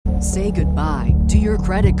Say goodbye to your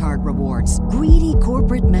credit card rewards. Greedy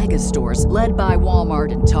corporate mega stores, led by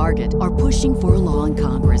Walmart and Target, are pushing for a law in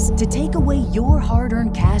Congress to take away your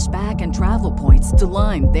hard-earned cash back and travel points to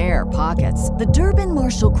line their pockets. The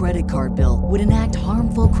Durbin-Marshall credit card bill would enact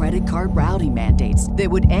harmful credit card routing mandates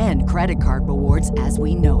that would end credit card rewards as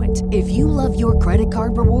we know it. If you love your credit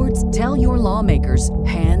card rewards, tell your lawmakers,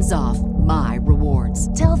 hands off my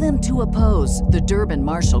rewards. Tell them to oppose the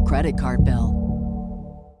Durbin-Marshall credit card bill.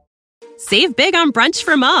 Save big on brunch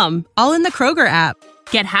for mom, all in the Kroger app.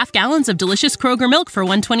 Get half gallons of delicious Kroger milk for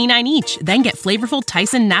 $1.29 each. Then get flavorful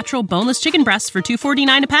Tyson natural boneless chicken breasts for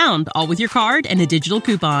 $2.49 a pound, all with your card and a digital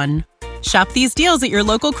coupon. Shop these deals at your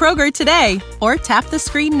local Kroger today, or tap the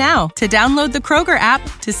screen now to download the Kroger app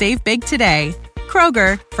to save big today.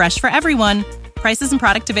 Kroger, fresh for everyone. Prices and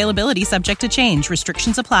product availability subject to change.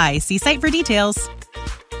 Restrictions apply. See site for details.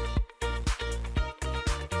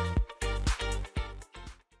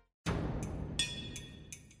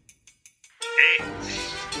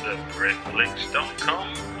 It's the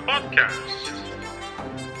Britflicks.com podcast.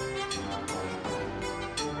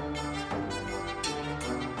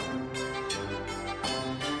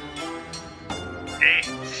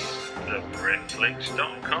 It's the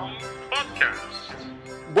Britflicks.com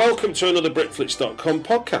podcast. Welcome to another Britflicks.com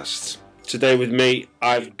podcast. Today with me,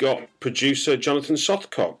 I've got producer Jonathan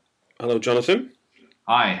Sothcott. Hello, Jonathan.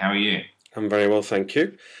 Hi, how are you? I'm very well, thank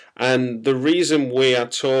you. And the reason we are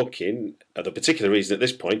talking, the particular reason at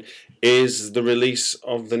this point, is the release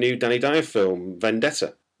of the new Danny Dyer film,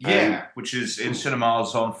 Vendetta. Yeah, which is in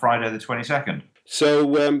cinemas on Friday the 22nd. So,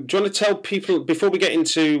 do you want to tell people, before we get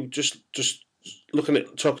into just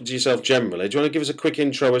talking to yourself generally, do you want to give us a quick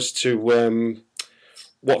intro as to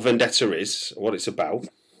what Vendetta is, what it's about?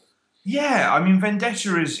 Yeah, I mean,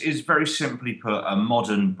 Vendetta is very simply put a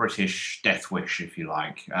modern British death wish, if you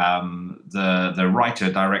like. The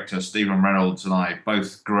writer-director Stephen Reynolds and I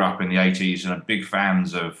both grew up in the 80s and are big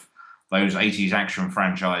fans of those 80s action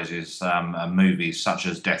franchises and movies such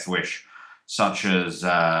as Death Wish, such as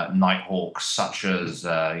Nighthawk, such as,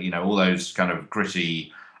 all those kind of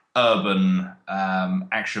gritty urban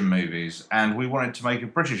action movies. And we wanted to make a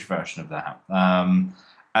British version of that.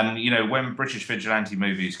 And, when British vigilante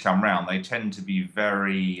movies come round, they tend to be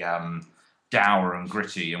very dour and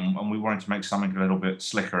gritty, and we wanted to make something a little bit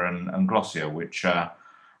slicker and glossier, which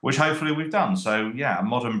hopefully we've done. So, yeah, a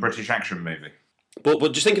modern British action movie. But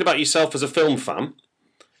just thinking about yourself as a film fan,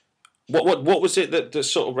 what was it that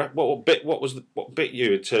sort of what bit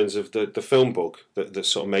you in terms of the film bug that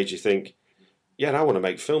sort of made you think, yeah, I want to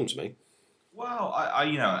make films, mate? Well, I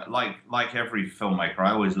like every filmmaker,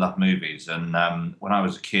 I always loved movies. And when I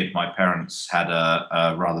was a kid, my parents had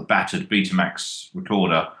a rather battered Betamax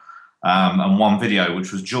recorder and one video,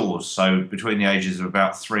 which was Jaws. So between the ages of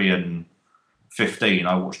about 3 and 15,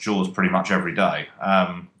 I watched Jaws pretty much every day,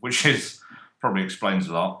 which probably explains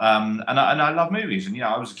a lot. And I love movies. And,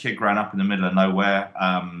 I was a kid growing up in the middle of nowhere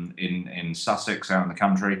in Sussex, out in the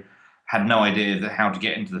country. Had no idea how to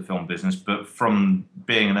get into the film business, but from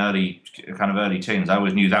being an early teens, I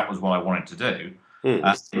always knew that was what I wanted to do.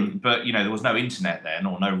 But there was no internet then,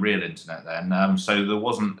 or no real internet then, so there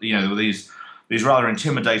wasn't. There were these rather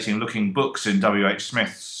intimidating looking books in W.H.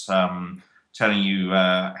 Smith's telling you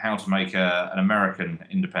how to make an American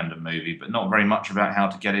independent movie, but not very much about how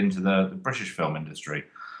to get into the British film industry.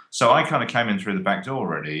 So I kind of came in through the back door,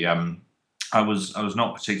 really. I was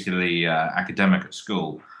not particularly academic at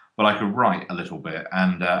school, but I could write a little bit,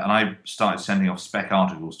 and I started sending off spec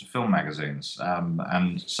articles to film magazines,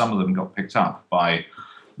 and some of them got picked up by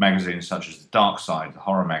magazines such as The Dark Side, the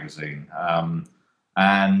horror magazine. Do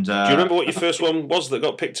you remember what your first one was that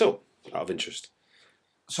got picked up, out of interest?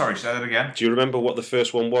 Sorry, say that again? Do you remember what the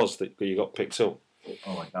first one was that you got picked up?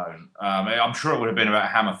 Oh, I don't. I'm sure it would have been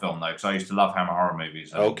about Hammer film, though, because I used to love Hammer horror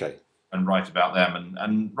movies. And write about them.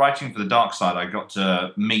 And writing for The Dark Side, I got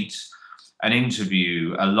to meet and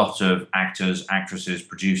interview a lot of actors, actresses,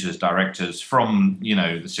 producers, directors from, the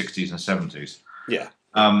 60s and 70s. Yeah.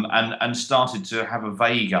 And started to have a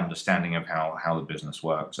vague understanding of how the business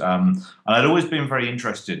worked. And I'd always been very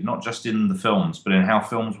interested, not just in the films, but in how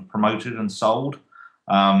films were promoted and sold.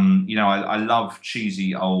 I love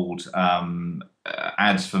cheesy old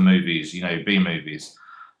ads for movies, B movies.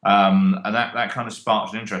 And that kind of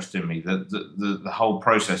sparked an interest in me, that the whole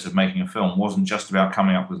process of making a film wasn't just about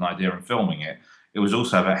coming up with an idea and filming it. It was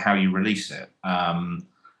also about how you release it.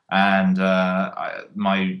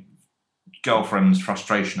 My girlfriend's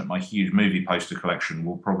frustration at my huge movie poster collection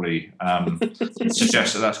will probably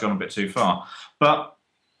suggest that that's gone a bit too far. But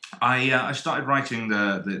I started writing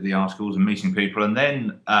the articles and meeting people, and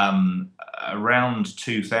then around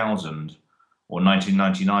 2000, or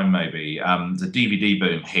 1999 maybe, the DVD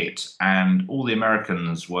boom hit, and all the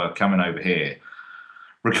Americans were coming over here,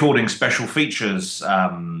 recording special features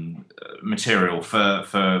material for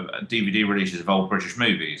DVD releases of old British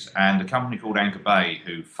movies. And a company called Anchor Bay,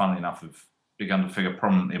 who, funnily enough, have begun to figure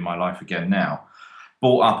prominently in my life again now,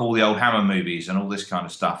 bought up all the old Hammer movies and all this kind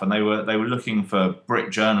of stuff. And they were looking for Brit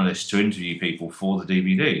journalists to interview people for the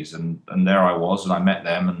DVDs. And there I was, and I met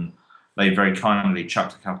them, and they very kindly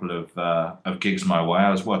chucked a couple of gigs my way.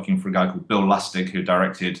 I was working for a guy called Bill Lustig, who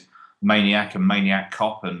directed Maniac and Maniac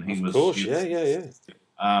Cop, and he was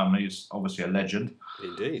obviously a legend.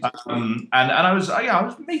 Indeed. And I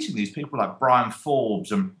was meeting these people like Brian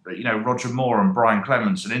Forbes and Roger Moore and Brian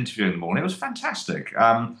Clements and interviewing them all, and it was fantastic.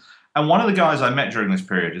 And one of the guys I met during this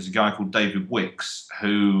period is a guy called David Wicks,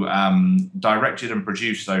 who directed and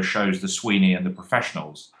produced those shows, The Sweeney and The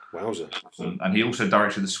Professionals. Wowza. And he also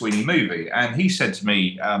directed the Sweeney movie. And he said to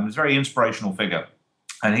me, he was a very inspirational figure,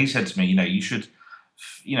 and he said to me, you should,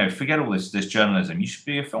 forget all this journalism. You should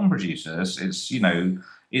be a film producer.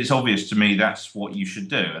 It's obvious to me that's what you should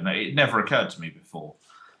do. And it never occurred to me before.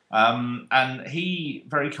 And he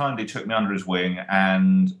very kindly took me under his wing,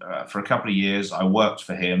 and for a couple of years I worked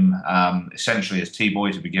for him, essentially as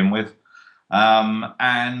T-boy to begin with.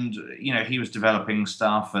 And he was developing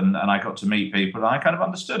stuff, and I got to meet people, and I kind of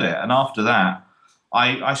understood it. And after that,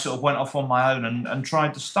 I sort of went off on my own and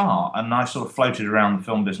tried to start, and I sort of floated around the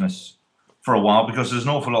film business for a while, because there's an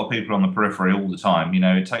awful lot of people on the periphery all the time.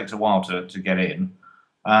 It takes a while to get in.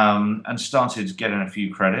 And started getting a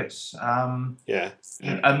few credits. And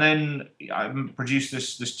then I produced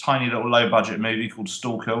this tiny little low-budget movie called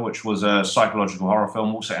Stalker, which was a psychological horror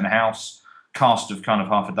film, all set in a house, cast of kind of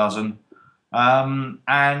half a dozen.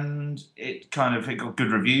 And it got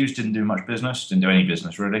good reviews, didn't do any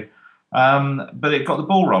business really. But it got the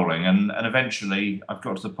ball rolling, and eventually I've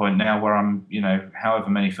got to the point now where I'm,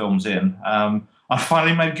 however many films in, I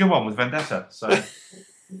finally made a good one with Vendetta. So.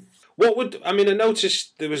 I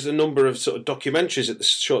noticed there was a number of sort of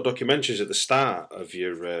short documentaries at the start of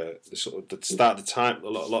your, a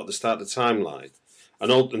lot of the start of the timeline,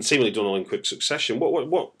 and seemingly done all in quick succession.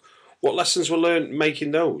 What lessons were learned making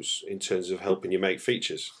those in terms of helping you make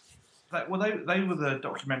features? They were the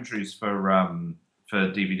documentaries for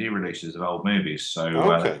DVD releases of old movies.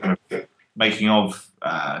 So making of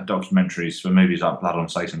documentaries for movies like Blood on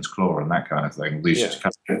Satan's Claw and that kind of thing. These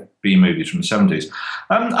kind of B movies from the 70s.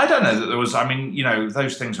 I don't know that there was,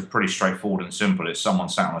 those things are pretty straightforward and simple. It's someone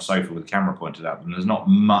sat on a sofa with a camera pointed at them. There's not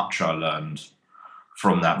much I learned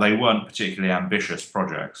from that. They weren't particularly ambitious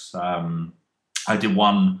projects. I did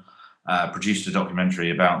produced a documentary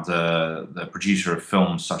about the producer of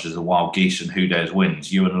films such as The Wild Geese and Who Dares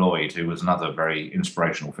Wins, Ewan Lloyd, who was another very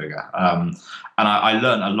inspirational figure. And I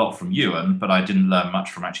learned a lot from Ewan, but I didn't learn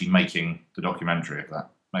much from actually making the documentary, if that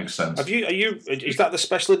makes sense. Is that the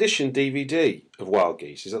special edition DVD of Wild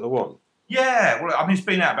Geese? Is that the one? Yeah, well, it's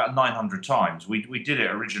been out about 900 times. We did it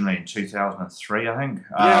originally in 2003, I think.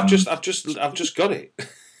 I've just got it.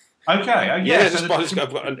 Okay.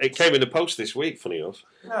 It came in the post this week, funny enough.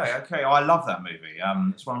 Yeah, okay. I love that movie.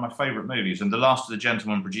 It's one of my favourite movies. And The Last of the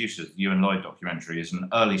Gentlemen Producers, the Ewan Lloyd documentary, is an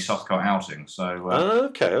early Sothcott outing. So.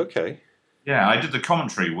 Okay. Yeah, I did the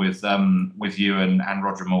commentary with Ewan and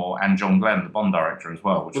Roger Moore and John Glenn, the Bond director, as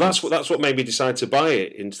well. That's what made me decide to buy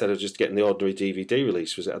it instead of just getting the ordinary DVD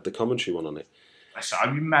release. Was it had the commentary one on it? So I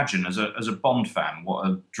imagine as a Bond fan, what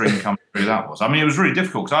a dream come true that was. It was really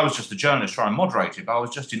difficult because I was just a journalist trying to moderate it, but I was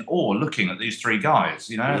just in awe looking at these three guys.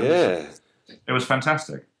 Yeah, it was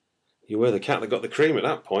fantastic. You were the cat that got the cream at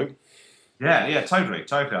that point. Yeah, totally.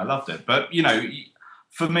 I loved it, but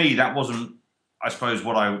for me, that wasn't, I suppose,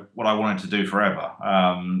 what I wanted to do forever.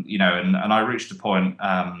 And I reached a point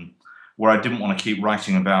where I didn't want to keep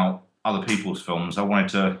writing about other people's films. I wanted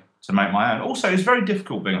to make my own. Also, it's very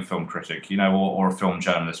difficult being a film critic, or a film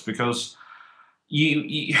journalist, because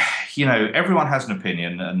you everyone has an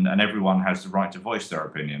opinion and everyone has the right to voice their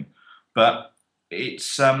opinion, but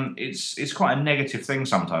it's quite a negative thing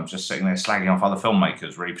sometimes, just sitting there slagging off other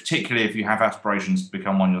filmmakers, really, particularly if you have aspirations to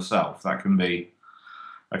become one yourself. That can be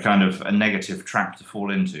a kind of a negative trap to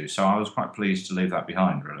fall into. So I was quite pleased to leave that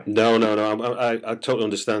behind, really. No. I totally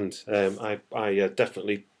understand.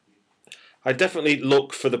 I definitely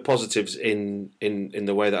look for the positives in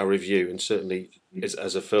the way that I review, and certainly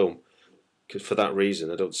as a film. For that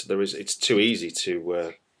reason, it's too easy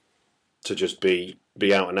to just be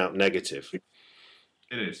out and out negative.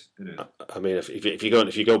 It is.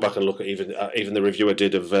 If you go back and look at even the review I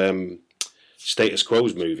did of Status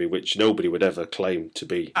Quo's movie, which nobody would ever claim to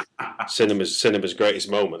be cinema's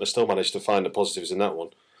greatest moment, I still managed to find the positives in that one.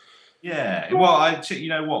 Yeah, well, you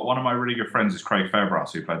know what? One of my really good friends is Craig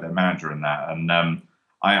Fairbrass, who played their manager in that, and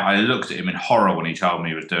I looked at him in horror when he told me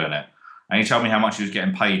he was doing it, and he told me how much he was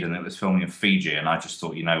getting paid, and it was filming in Fiji, and I just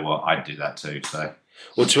thought, you know what, I'd do that too. So,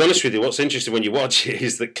 well, to be honest with you, what's interesting when you watch it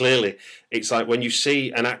is that clearly it's like when you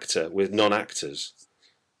see an actor with non-actors,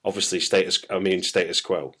 obviously status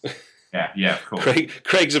quo. Yeah, of course.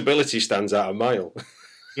 Craig's ability stands out a mile.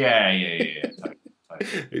 Yeah.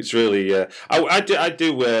 Totally. It's really. I do a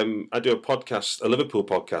podcast, a Liverpool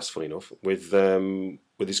podcast, funny enough, with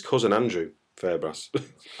his cousin Andrew Fairbrass.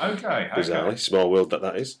 Okay. Bizarrely, small world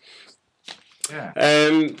that is. Yeah.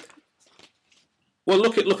 Well,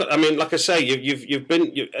 look at. I mean, like I say, you've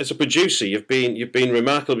been as a producer, you've been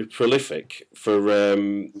remarkably prolific for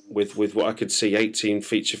with what I could see 18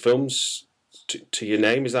 feature films to your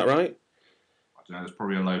name. Is that right? There's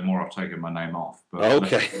probably a load more I've taken my name off. But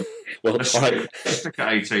okay. Well, let's stick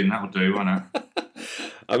at 18. That'll do, won't it?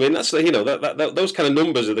 I mean, that's that those kind of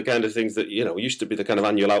numbers are the kind of things that used to be the kind of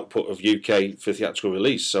annual output of UK for theatrical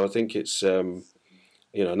release. So I think it's and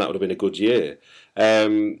that would have been a good year.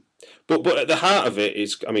 But at the heart of it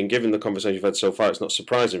is, I mean, given the conversation you've had so far, it's not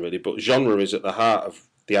surprising really. But genre is at the heart of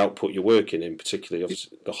the output you're working in, particularly of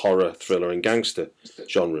the horror, thriller, and gangster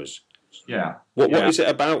genres. Yeah. What is it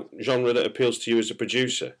about genre that appeals to you as a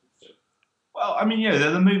producer? Well, I mean,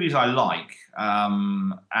 they're the movies I like,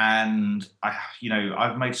 and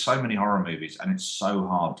I've made so many horror movies, and it's so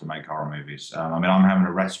hard to make horror movies. I mean, I'm having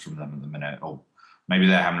a rest from them at the minute, or maybe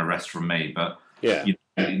they're having a rest from me. But yeah,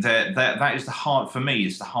 that is the hard for me.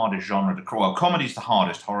 It's the hardest genre to crawl. Well, comedy's the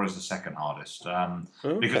hardest. Horror's the second hardest.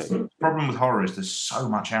 Because the problem with horror is there's so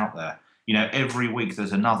much out there. Every week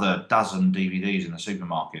there's another dozen DVDs in the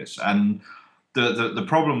supermarkets. And the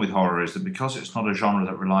problem with horror is that because it's not a genre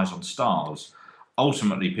that relies on stars,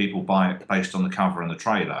 ultimately people buy it based on the cover and the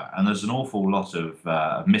trailer. And there's an awful lot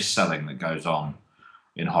of mis-selling that goes on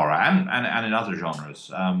in horror and in other genres.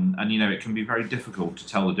 It can be very difficult to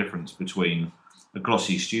tell the difference between a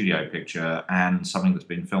glossy studio picture and something that's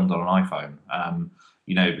been filmed on an iPhone.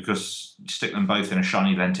 Because you stick them both in a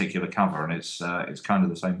shiny lenticular cover and it's kind of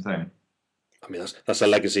the same thing. I mean, that's a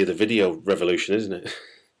legacy of the video revolution, isn't it?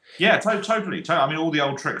 Yeah, totally. I mean, all the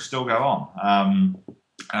old tricks still go on,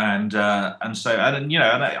 and I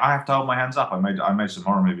have to hold my hands up. I made some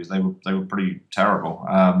horror movies. They were pretty terrible,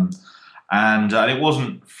 and it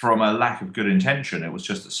wasn't from a lack of good intention. It was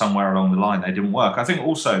just that somewhere along the line they didn't work. I think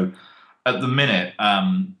also at the minute,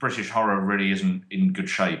 British horror really isn't in good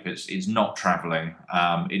shape. It's not travelling.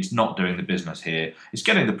 It's not doing the business here. It's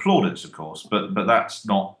getting the plaudits, of course, but that's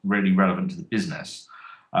not really relevant to the business.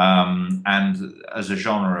 And as a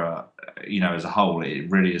genre, as a whole, it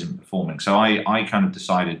really isn't performing. So I kind of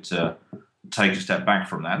decided to take a step back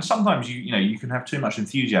from that. And sometimes you can have too much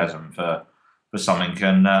enthusiasm for something,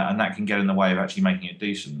 and that can get in the way of actually making it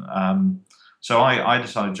decent. So I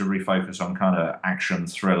decided to refocus on kind of action,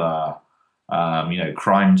 thriller,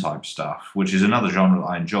 crime type stuff, which is another genre that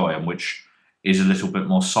I enjoy and which is a little bit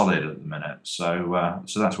more solid at the minute. So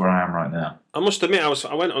that's where I am right now. I must admit, I was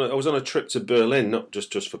on a trip to Berlin, not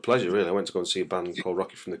just for pleasure really. I went to go and see a band called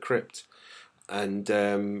Rocket from the Crypt, and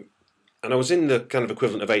I was in the kind of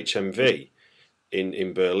equivalent of HMV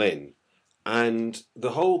in Berlin, and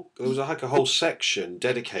there was like a whole section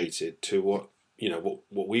dedicated to what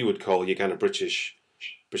we would call your kind of British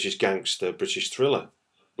gangster, British thriller.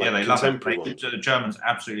 Like they love it. The Germans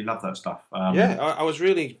absolutely love that stuff. I was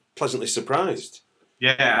really pleasantly surprised.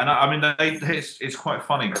 Yeah, and I mean, it's quite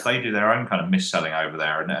funny because they do their own kind of mis-selling over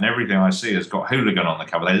there, and everything I see has got hooligan on the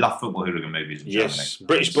cover. They love football hooligan movies in Germany. Yes,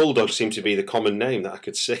 British Bulldogs seem to be the common name that I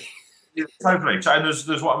could see. Yeah, totally. And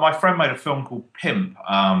there's what my friend made a film called Pimp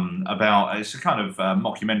about. It's a kind of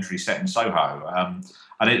mockumentary set in Soho,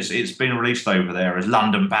 and it's been released over there as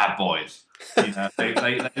London Bad Boys. They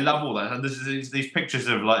love all that. And there's these pictures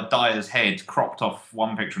of like Dyer's head cropped off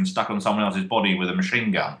one picture and stuck on someone else's body with a machine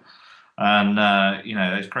gun. And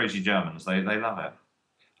those crazy Germans, they love it.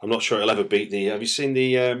 I'm not sure it'll ever beat the. Have you seen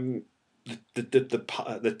the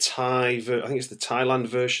Thai? I think it's the Thailand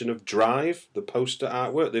version of Drive, the poster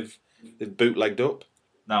artwork they've bootlegged up.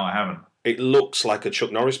 No, I haven't. It looks like a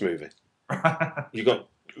Chuck Norris movie. you got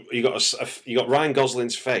Ryan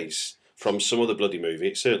Gosling's face from some other bloody movie.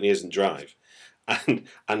 It certainly isn't Drive,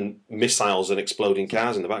 and missiles and exploding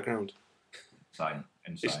cars in the background. Insane.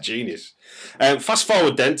 It's genius. Fast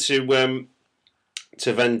forward then to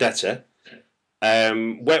Vendetta.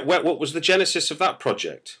 What was the genesis of that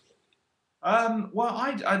project? Well,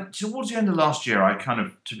 I towards the end of last year, I kind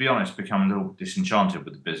of, to be honest, become a little disenchanted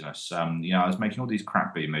with the business. I was making all these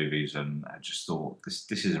crap B movies, and I just thought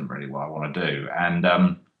this isn't really what I want to do. And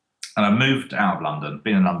And I moved out of London,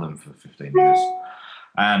 been in London for 15 years.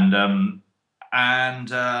 And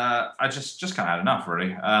I just kind of had enough, really,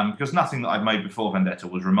 because nothing that I'd made before Vendetta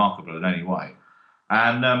was remarkable in any way.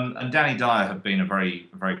 And Danny Dyer had been a very,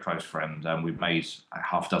 very close friend. We've made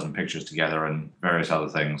half a dozen pictures together and various other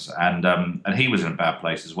things. And he was in a bad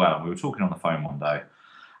place as well. And we were talking on the phone one day,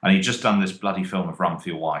 and he'd just done this bloody film of Run for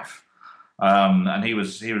Your Wife. And he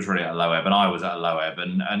was really at a low ebb, and I was at a low ebb.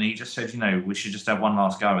 And he just said, we should just have one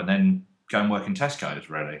last go and then go and work in Tesco's,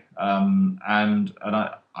 really. And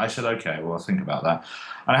I said, okay, well, I'll think about that.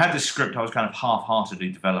 And I had this script I was kind of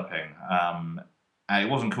half-heartedly developing. It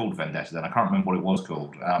wasn't called Vendetta then. I can't remember what it was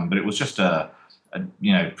called. But it was just a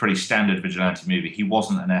pretty standard vigilante movie. He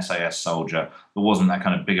wasn't an SAS soldier. There wasn't that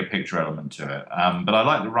kind of bigger picture element to it. But I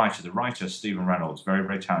liked the writer. The writer, Stephen Reynolds, very,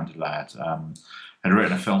 very talented lad, had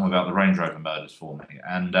written a film about the Range Rover murders for me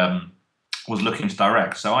and was looking to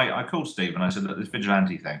direct. So I called Steve and I said, look, this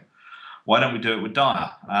vigilante thing, why don't we do it with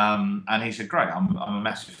Dyer? And he said, great, I'm a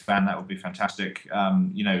massive fan. That would be fantastic.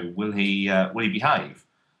 Will he behave?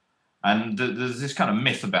 And there's this kind of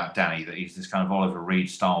myth about Danny that he's this kind of Oliver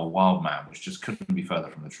Reed-style wild man, which just couldn't be further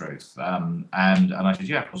from the truth. And I said,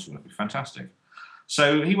 yeah, of course it would be fantastic.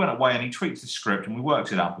 So he went away and he tweaked the script and we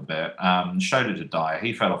worked it up a bit, showed it to Dyer.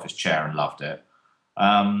 He fell off his chair and loved it.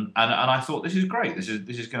 And I thought, this is great. This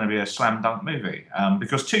is going to be a slam dunk movie.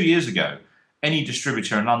 Because 2 years ago, any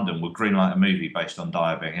distributor in London would greenlight a movie based on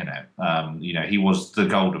Dyer being in it. He was the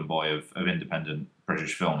golden boy of independent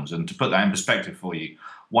British films. And to put that in perspective for you,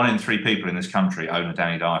 1 in 3 people in this country own a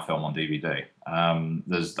Danny Dyer film on DVD.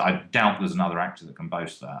 I doubt there's another actor that can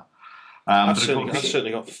boast that. I've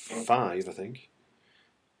certainly got 5, I think.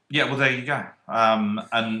 Yeah, well, there you go. But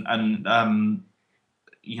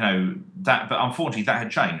unfortunately that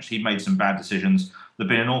had changed. He'd made some bad decisions. There'd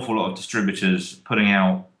been an awful lot of distributors putting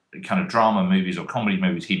out kind of drama movies or comedy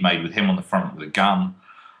movies he'd made with him on the front with a gun.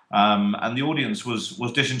 And the audience was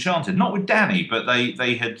disenchanted, not with Danny, but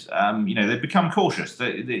they had, they'd become cautious.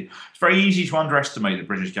 It's very easy to underestimate the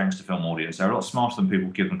British gangster film audience. They're a lot smarter than people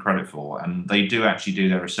give them credit for, and they do actually do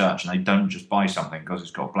their research, and they don't just buy something because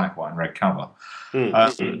it's got black, white, and red cover.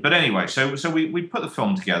 But anyway, so we put the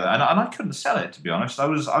film together, and I couldn't sell it, to be honest. I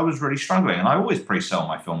was really struggling, and I always pre-sell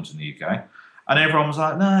my films in the UK. And everyone was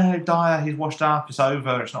like, no, Dyer, he's washed up, it's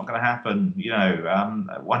over, it's not going to happen.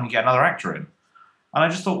 Why don't you get another actor in? And I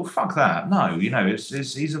just thought, well, fuck that. No,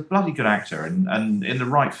 he's a bloody good actor, and in the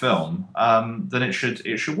right film, then it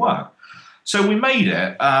should work. So we made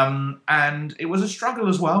it, and it was a struggle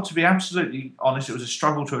as well. To be absolutely honest, it was a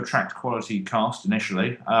struggle to attract quality cast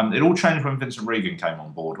initially. It all changed when Vincent Regan came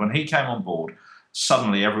on board. When he came on board,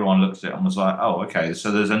 suddenly everyone looked at it and was like, oh, okay,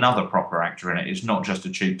 so there's another proper actor in it. It's not just a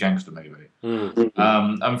cheap gangster movie.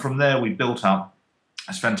 And from there, we built up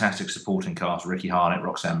this fantastic supporting cast: Ricky Harnett,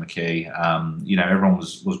 Roxanne McKee. Everyone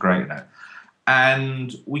was great in it.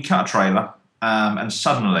 And we cut a trailer, and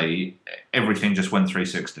suddenly everything just went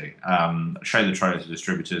 360. Showed the trailer to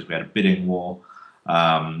distributors. We had a bidding war.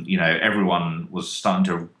 Everyone was starting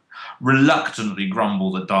to reluctantly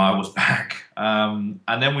grumble that Dyer was back. And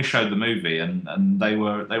then we showed the movie, and they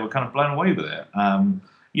were kind of blown away with it.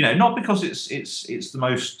 Not because it's the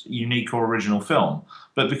most unique or original film,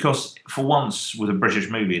 but because for once with a British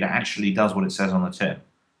movie, it actually does what it says on the tin.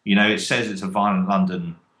 It says it's a violent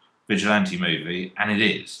London vigilante movie, and it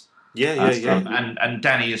is. Yeah. And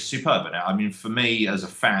Danny is superb in it. I mean, for me as a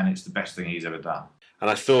fan, it's the best thing he's ever done. And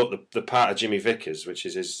I thought the part of Jimmy Vickers, which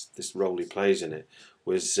is this role he plays in it,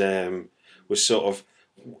 was sort of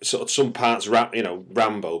some parts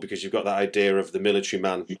Rambo, because you've got that idea of the military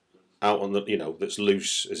man out on the that's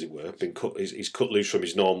loose, as it were, he's cut loose from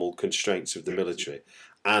his normal constraints of the military,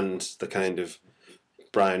 and the kind of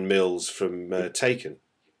Brian Mills from Taken.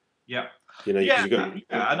 Yeah.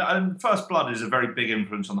 And First Blood is a very big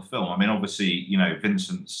influence on the film. I mean, obviously,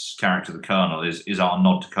 Vincent's character, the Colonel, is our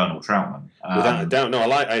nod to Colonel Troutman. Without a doubt, no,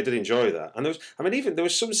 I did enjoy that. And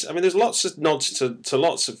there's lots of nods to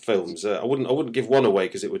lots of films. I wouldn't give one away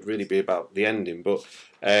because it would really be about the ending. But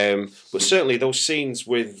certainly those scenes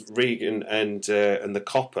with Regan and the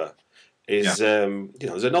copper is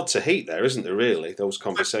there's a nod to Heat there, isn't there? Really, those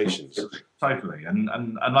conversations. Totally, and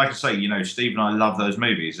like I say, Steve and I love those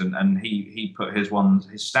movies, and he put his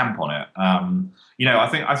stamp on it. I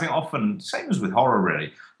think often, same as with horror,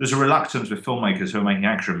 really, there's a reluctance with filmmakers who are making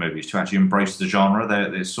action movies to actually embrace the genre.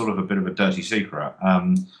 There's sort of a bit of a dirty secret,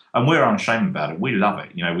 and we're unashamed about it. We love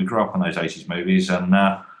it. We grew up on those 80s movies, and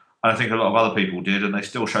I think a lot of other people did, and they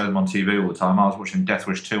still show them on TV all the time. I was watching Death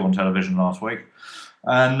Wish 2 on television last week.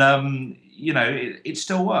 And, it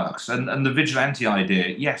still works. And the vigilante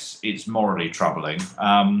idea, yes, it's morally troubling,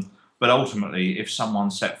 But ultimately, if someone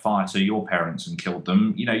set fire to your parents and killed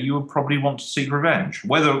them, you would probably want to seek revenge.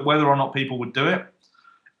 Whether or not people would do it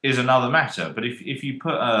is another matter. But if you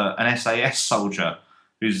put an SAS soldier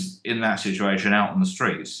who's in that situation out on the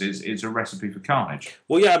streets, it's a recipe for carnage.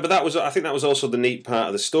 Well, yeah, but I think that was also the neat part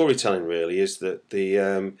of the storytelling. Really, is that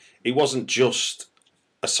he wasn't just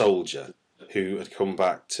a soldier who had come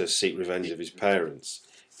back to seek revenge of his parents.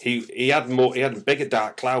 He had a bigger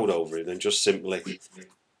dark cloud over him than just simply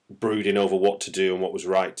brooding over what to do and what was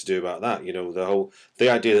right to do about that. The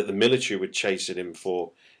idea that the military were chasing him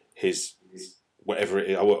for his whatever it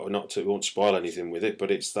is. I won't spoil anything with it,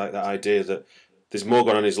 but it's like that idea that there's more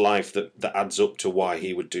going on in his life that adds up to why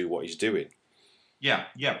he would do what he's doing. Yeah,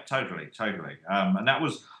 totally. And that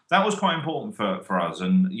was quite important for us.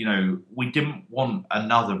 And we didn't want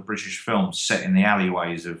another British film set in the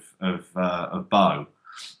alleyways of Bow.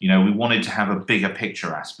 We wanted to have a bigger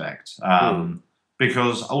picture aspect.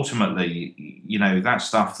 Because ultimately, that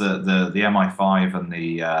stuff, the MI5 and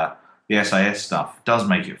the SAS stuff does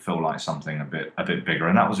make it feel like something a bit bigger,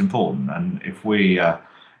 and that was important. And if we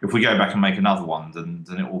go back and make another one, then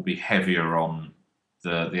it will be heavier on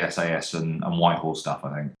the SAS and Whitehall stuff,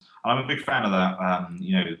 I think. And I'm a big fan of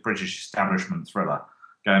that, British establishment thriller,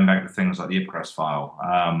 going back to things like the Ipcress File.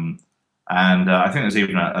 And I think there's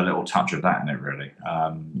even a little touch of that in it, really.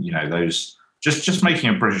 Those just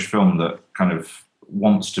making a British film that kind of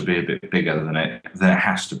wants to be a bit bigger than it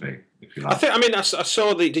has to be, if you like. I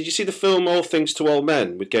saw did you see the film All Things to All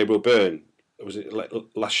Men with Gabriel Byrne? Was it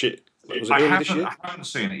last year? Was it early this year? I haven't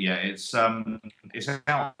seen it yet. It's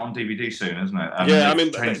out on DVD soon, isn't it?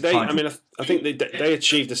 I think they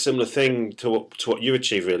achieved a similar thing to what you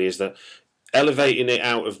achieved. Really, is that elevating it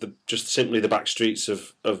out of just simply the back streets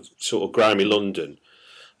of sort of grimy London,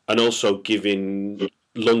 and also giving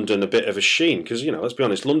London a bit of a sheen, because let's be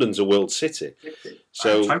honest, London's a world city.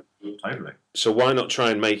 So totally. So why not try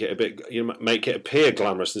and make it a bit, make it appear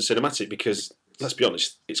glamorous and cinematic? Because let's be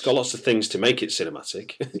honest, it's got lots of things to make it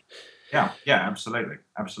cinematic. Yeah, absolutely.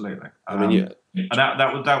 And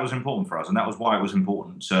that was important for us, and that was why it was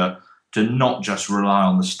important to not just rely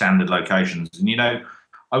on the standard locations. And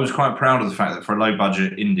I was quite proud of the fact that for a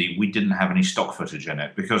low-budget indie, we didn't have any stock footage in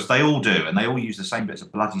it, because they all do, and they all use the same bits of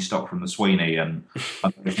bloody stock from the Sweeney and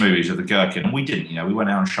those movies of the Gherkin, and we didn't. We went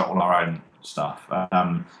out and shot all our own stuff,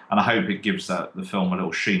 and I hope it gives the film a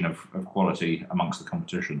little sheen of quality amongst the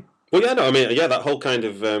competition. Well, that whole kind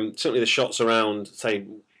of certainly the shots around, say,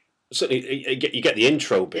 certainly you get the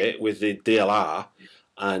intro bit with the DLR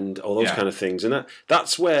and all those kind of things, and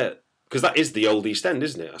that's where. Because that is the old East End,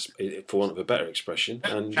 isn't it? For want of a better expression.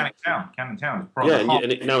 And Canning Town.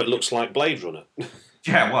 Now it looks like Blade Runner.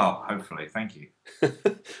 Yeah, well, hopefully, thank you.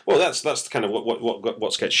 Well, that's kind of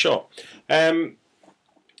what gets shot. But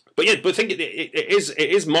I think it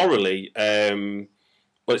is morally.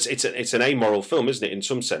 Well, it's an amoral film, isn't it? In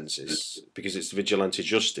some senses, because it's vigilante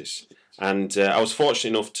justice. And I was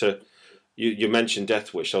fortunate enough to. You mentioned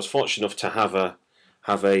Death Wish. I was fortunate enough to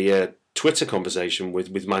have a Twitter conversation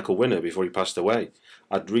with Michael Winner before he passed away.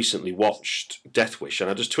 I'd recently watched Death Wish, and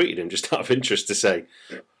I just tweeted him just out of interest to say,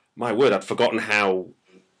 my word, I'd forgotten how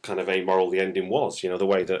kind of amoral the ending was. The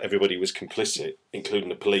way that everybody was complicit, including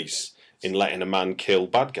the police, in letting a man kill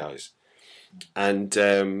bad guys. And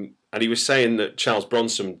he was saying that Charles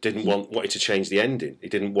Bronson wanted to change the ending. He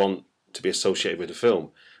didn't want to be associated with the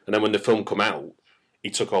film. And then when the film come out, he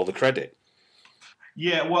took all the credit.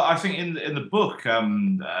 Yeah, well, I think in the book,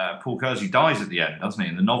 Paul Kersey dies at the end, doesn't he?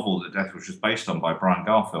 In the novel that Death Wish was based on by Brian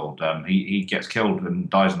Garfield, he gets killed and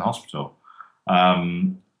dies in the hospital.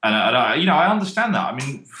 And I understand that. I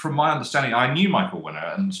mean, from my understanding, I knew Michael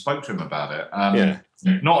Winner and spoke to him about it.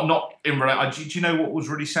 Not in relation. Do you know what was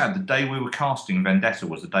really sad? The day we were casting Vendetta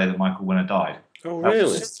was the day that Michael Winner died. Oh,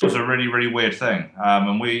 really? It was a really, really weird thing.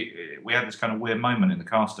 And we had this kind of weird moment in the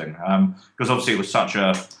casting, because obviously it was such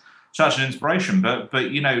an inspiration, but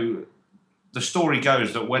the story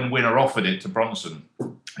goes that when Winner offered it to Bronson,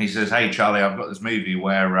 he says, "Hey Charlie, I've got this movie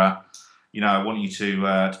where I want you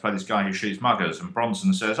to play this guy who shoots muggers." And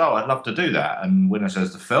Bronson says, "Oh, I'd love to do that." And Winner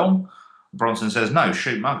says, "The film?" Bronson says, "No,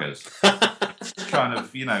 shoot muggers." It's kind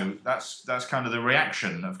of that's kind of the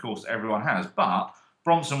reaction, of course, everyone has. But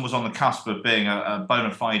Bronson was on the cusp of being a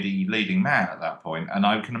bona fide leading man at that point, and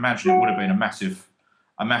I can imagine it would have been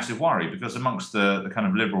a massive worry, because amongst the kind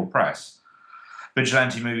of liberal press,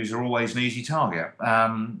 vigilante movies are always an easy target.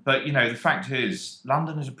 But the fact is,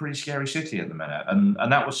 London is a pretty scary city at the minute, and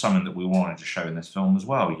that was something that we wanted to show in this film as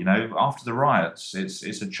well. After the riots, it's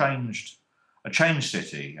a changed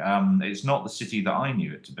city. It's not the city that I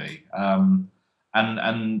knew it to be,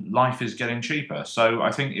 and life is getting cheaper. So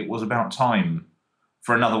I think it was about time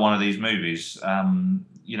for another one of these movies,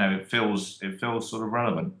 it feels sort of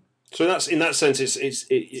relevant. So in that sense,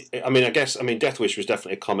 Death Wish was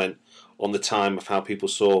definitely a comment on the time of how people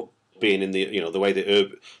saw being in the way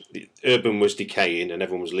the urban was decaying and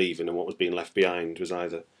everyone was leaving, and what was being left behind was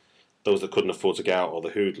either those that couldn't afford to go out or the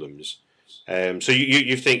hoodlums. So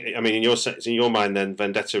you think, in your mind, then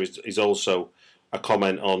Vendetta is also a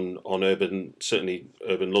comment on certainly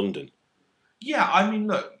urban London. Yeah,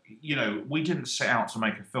 look, we didn't set out to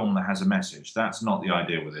make a film that has a message. That's not the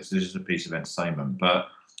idea with this. This is a piece of entertainment, but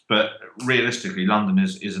realistically, London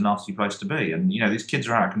is a nasty place to be, and these kids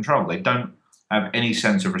are out of control. They don't have any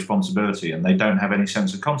sense of responsibility, and they don't have any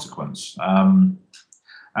sense of consequence. And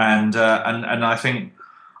I think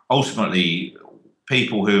ultimately,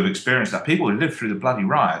 people who have experienced that, people who lived through the bloody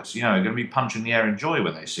riots, are going to be punching the air in joy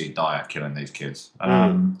when they see Dyer killing these kids.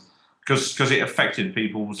 Because it affected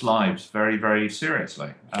people's lives very, very seriously.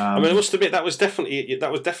 I must admit that was definitely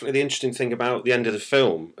the interesting thing about the end of the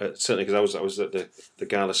film. Certainly, because I was at the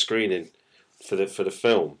gala screening for the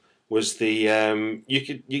film. Was the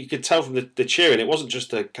you could tell from the cheering. It wasn't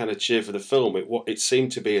just a kind of cheer for the film. It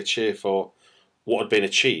seemed to be a cheer for what had been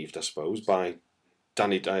achieved, I suppose, by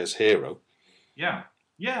Danny Dyer's hero. Yeah.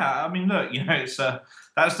 Look, it's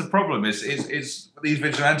that's the problem. Is these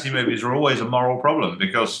vigilante movies are always a moral problem,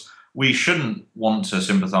 because we shouldn't want to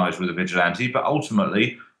sympathise with a vigilante, but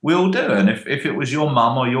ultimately we all do. And if it was your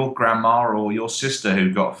mum or your grandma or your sister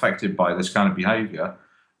who got affected by this kind of behaviour,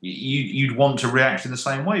 you'd want to react in the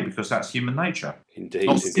same way, because that's human nature. Indeed.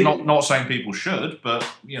 Not saying people should, but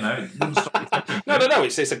it wouldn't stop you thinking. No.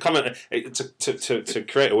 It's a comment. To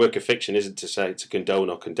create a work of fiction isn't to say to condone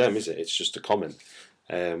or condemn, is it? It's just a comment.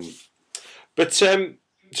 So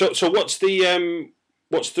what's the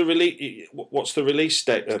release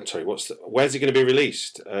date? Where's it going to be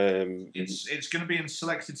released? It's going to be in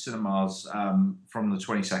selected cinemas from the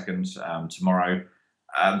 22nd tomorrow.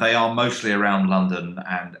 They are mostly around London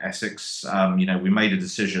and Essex. We made a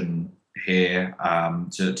decision here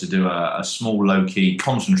to do a small, low-key,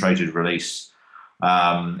 concentrated release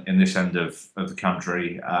in this end of the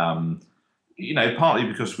country. Partly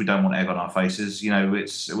because we don't want egg on our faces.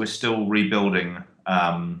 We're still rebuilding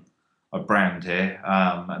a brand here,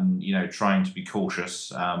 and trying to be cautious.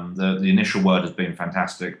 The initial word has been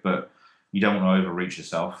fantastic, but you don't want to overreach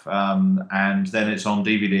yourself. And then it's on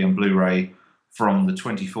DVD and Blu-ray from the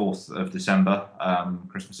 24th of December,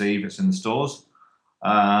 Christmas Eve. It's in the stores,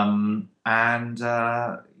 and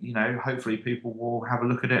hopefully people will have a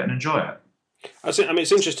look at it and enjoy it.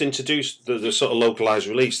 It's interesting to do the sort of localised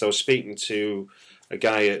release. I was speaking to a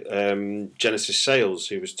guy at Genesis Sales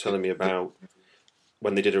who was telling me about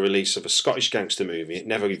when they did a release of a Scottish gangster movie. It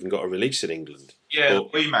never even got a release in England. Yeah,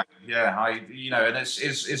 and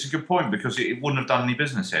it's a good point, because it wouldn't have done any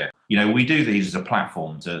business here. We do these as a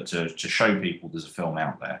platform to show people there's a film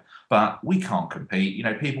out there, but we can't compete.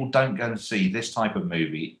 People don't go and see this type of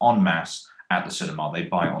movie en masse at the cinema. They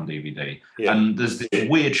buy it on DVD, and there's this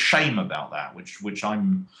weird shame about that, which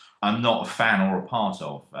I'm not a fan or a part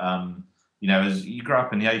of. As you grew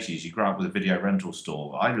up in the 80s, you grew up with a video rental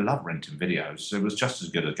store. I love renting videos. It was just as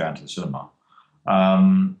good as going to the cinema.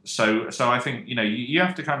 So I think you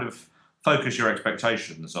have to kind of focus your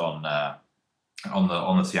expectations on the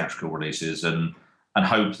theatrical releases, and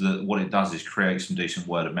hope that what it does is create some decent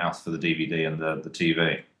word of mouth for the DVD and the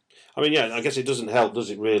TV. I guess it doesn't help, does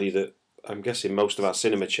it really, that I'm guessing most of our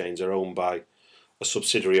cinema chains are owned by a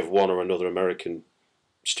subsidiary of one or another American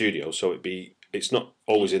studio, so it's not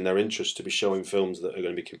always in their interest to be showing films that are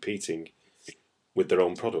going to be competing with their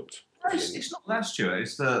own product. It's not that, Stuart.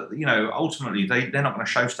 It's ultimately they're not going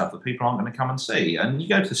to show stuff that people aren't going to come and see. And you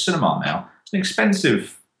go to the cinema now, it's an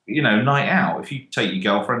expensive, night out. If you take your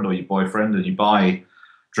girlfriend or your boyfriend and you buy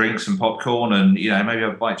drinks and popcorn and, maybe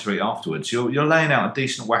have a bite to eat afterwards, you're laying out a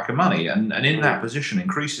decent whack of money. And in that position,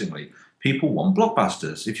 increasingly, people want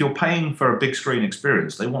blockbusters. If you're paying for a big screen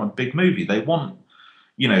experience, they want a big movie. They want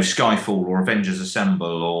Skyfall or Avengers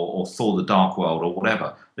Assemble or Thor: The Dark World or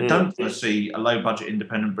whatever. They don't want to see a low-budget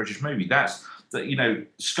independent British movie. That's that.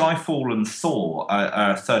 Skyfall and Thor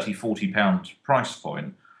are a £30-40 price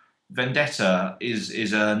point. Vendetta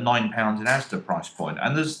is a £9 in Asda price point,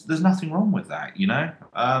 and there's nothing wrong with that.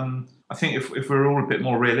 I think if we're all a bit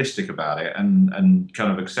more realistic about it and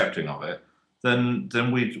kind of accepting of it, then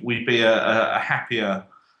we'd be a happier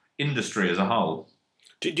industry as a whole.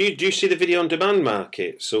 Do you see the video on demand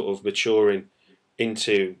market sort of maturing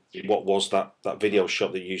into what was that video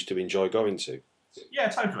shop that you used to enjoy going to? Yeah,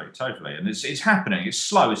 totally. And it's happening. It's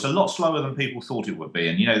slow. It's a lot slower than people thought it would be.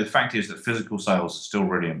 And, the fact is that physical sales are still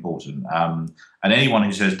really important. And anyone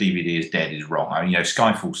who says DVD is dead is wrong. I mean,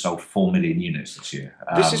 Skyfall sold 4 million units this year.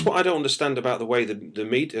 This is what I don't understand about the way the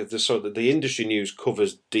media, the industry news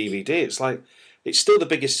covers DVD. It's like, it's still the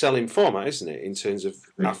biggest selling format, isn't it, in terms of...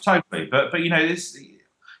 Totally. But this...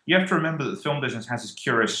 You have to remember that the film business has this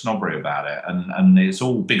curious snobbery about it, and it's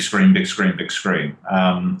all big screen, big screen, big screen.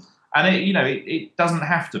 And it doesn't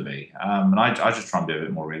have to be. And I just try and be a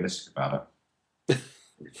bit more realistic about it.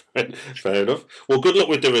 Fair enough. Well, good luck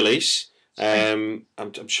with the release. I'm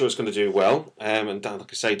sure it's going to do well. And Dan,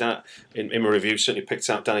 like I say, Dan, in my review, certainly picked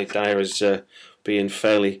out Danny Dyer as being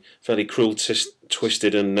fairly cruel,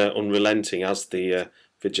 twisted, and unrelenting as the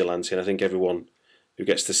vigilante. And I think everyone who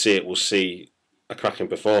gets to see it will see a cracking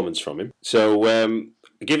performance from him. So,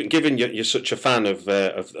 given you're such a fan of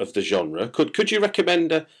the genre, could you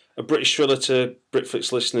recommend a British thriller to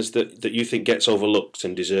Britflix listeners that you think gets overlooked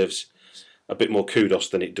and deserves a bit more kudos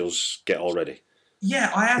than it does get already?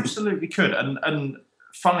 Yeah, I absolutely could. And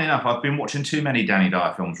funnily enough, I've been watching too many Danny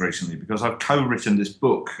Dyer films recently because I've co-written this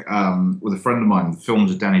book with a friend of mine,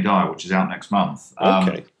 Films of Danny Dyer, which is out next month.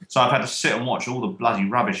 Okay. So I've had to sit and watch all the bloody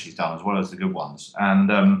rubbish he's done as well as the good ones.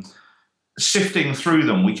 And sifting through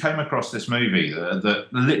them, we came across this movie that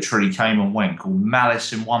literally came and went called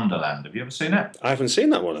Malice in Wonderland. Have you ever seen it? I haven't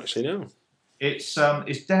seen that one, actually, no. It's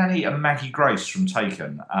Danny and Maggie Grace from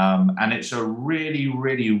Taken, and it's a really,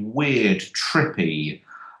 really weird, trippy,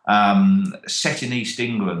 set in East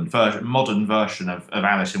England, modern version of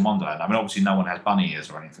Alice in Wonderland. I mean, obviously no one has bunny ears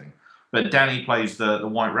or anything, but Danny plays the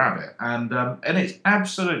White Rabbit, and it's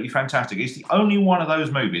absolutely fantastic. It's the only one of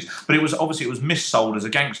those movies, but it was missold as a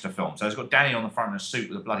gangster film, so it's got Danny on the front in a suit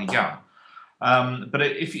with a bloody gun. But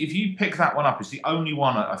if you pick that one up, it's the only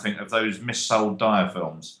one, I think, of those missold Dyer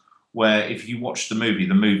films where if you watch the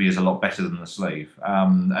movie is a lot better than the sleeve.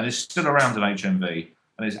 And it's still around in HMV,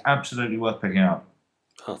 and it's absolutely worth picking up.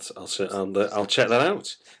 I'll check that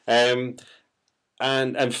out.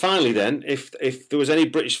 And finally, then, if there was any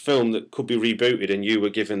British film that could be rebooted and you were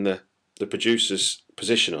given the producer's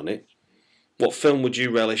position on it, what film would you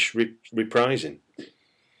relish reprising?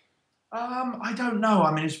 I don't know.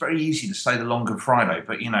 I mean, it's very easy to say The Long Good Friday,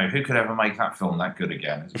 but who could ever make that film that good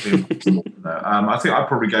again? It's a bit I think I'd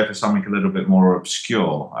probably go for something a little bit more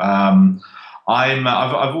obscure. I've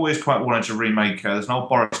always quite wanted to remake. There's an old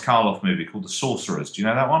Boris Karloff movie called The Sorcerers. Do you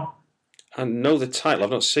know that one? I know the title. I've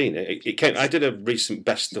not seen it. It came. I did a recent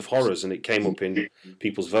Best of Horrors, and it came up in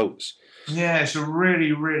people's votes. Yeah, it's a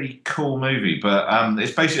really, really cool movie, but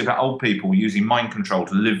it's basically about old people using mind control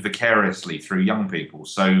to live vicariously through young people.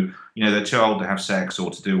 So, they're too old to have sex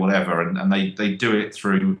or to do whatever, and they do it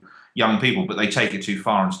through young people, but they take it too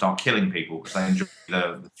far and start killing people because they enjoy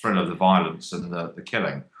the thrill of the violence and the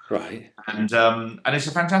killing. Right. And it's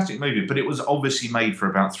a fantastic movie, but it was obviously made for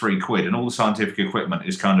about £3, and all the scientific equipment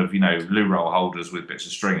is kind of, loo roll holders with bits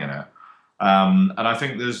of string in it. And I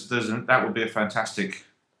think that would be a fantastic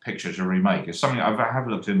picture to remake. It's something I have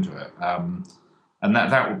looked into it, and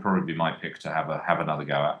that would probably be my pick to have another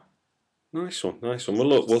go at. Nice one.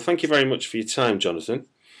 Well, thank you very much for your time, Jonathan.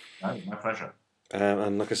 No, my pleasure.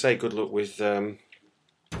 And like I say, good luck with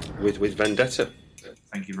Vendetta.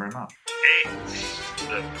 Thank you very much. It's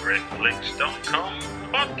the Britflix.com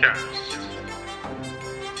podcast.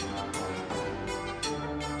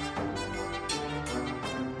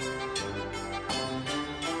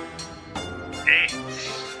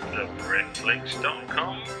 It's the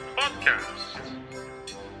Britflix.com podcast.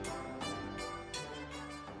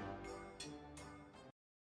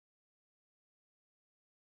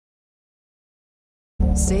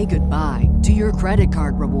 Say goodbye to your credit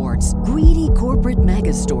card rewards. Greedy corporate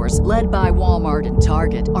mega stores, led by Walmart and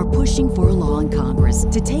Target, are pushing for a law in Congress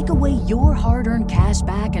to take away your hard-earned cash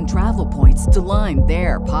back and travel points to line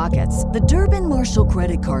their pockets. The Durbin-Marshall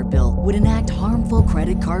credit card bill would enact harmful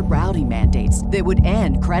credit card routing mandates that would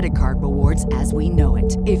end credit card rewards as we know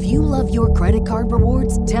it. If you love your credit card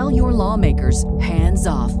rewards, tell your lawmakers, hands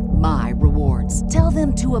off my rewards. Tell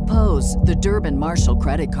them to oppose the Durbin-Marshall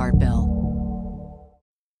credit card bill.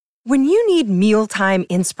 When you need mealtime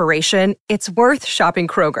inspiration, it's worth shopping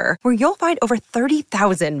Kroger, where you'll find over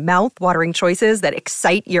 30,000 mouth-watering choices that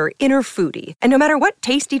excite your inner foodie. And no matter what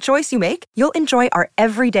tasty choice you make, you'll enjoy our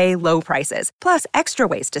everyday low prices, plus extra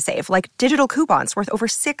ways to save, like digital coupons worth over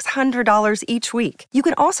 $600 each week. You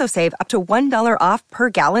can also save up to $1 off per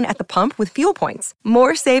gallon at the pump with fuel points.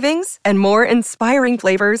 More savings and more inspiring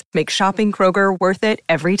flavors make shopping Kroger worth it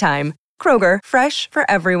every time. Kroger, fresh for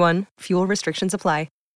everyone. Fuel restrictions apply.